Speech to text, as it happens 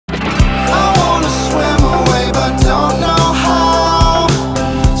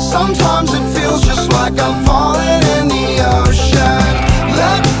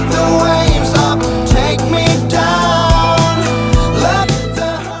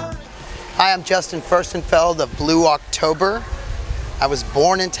Hi, I'm Justin Furstenfeld of Blue October. I was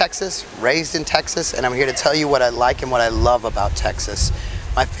born in Texas, raised in Texas, and I'm here to tell you what I like and what I love about Texas.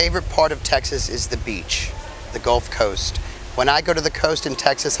 My favorite part of Texas is the beach, the Gulf Coast. When I go to the coast in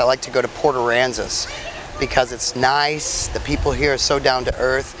Texas, I like to go to Port Aransas because it's nice, the people here are so down to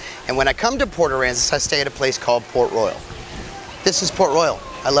earth, and when I come to Port Aransas, I stay at a place called Port Royal. This is Port Royal.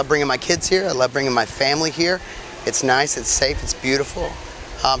 I love bringing my kids here, I love bringing my family here. It's nice, it's safe, it's beautiful.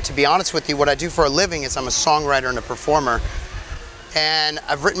 To be honest with you, what I do for a living is I'm a songwriter and a performer. And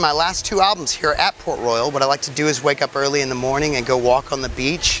I've written my last 2 albums here at Port Royal. What I like to do is wake up early in the morning and go walk on the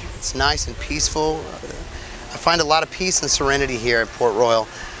beach. It's nice and peaceful. I find a lot of peace and serenity here at Port Royal.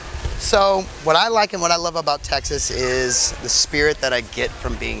 So what I like and what I love about Texas is the spirit that I get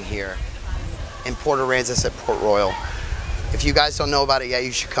from being here in Port Aransas at Port Royal. If you guys don't know about it yet,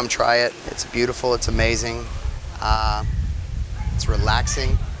 you should come try it. It's beautiful, it's amazing. It's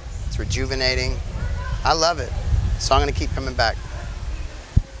relaxing, it's rejuvenating. I love it. So I'm gonna keep coming back.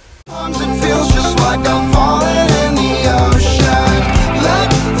 It feels just like I'm falling in the ocean.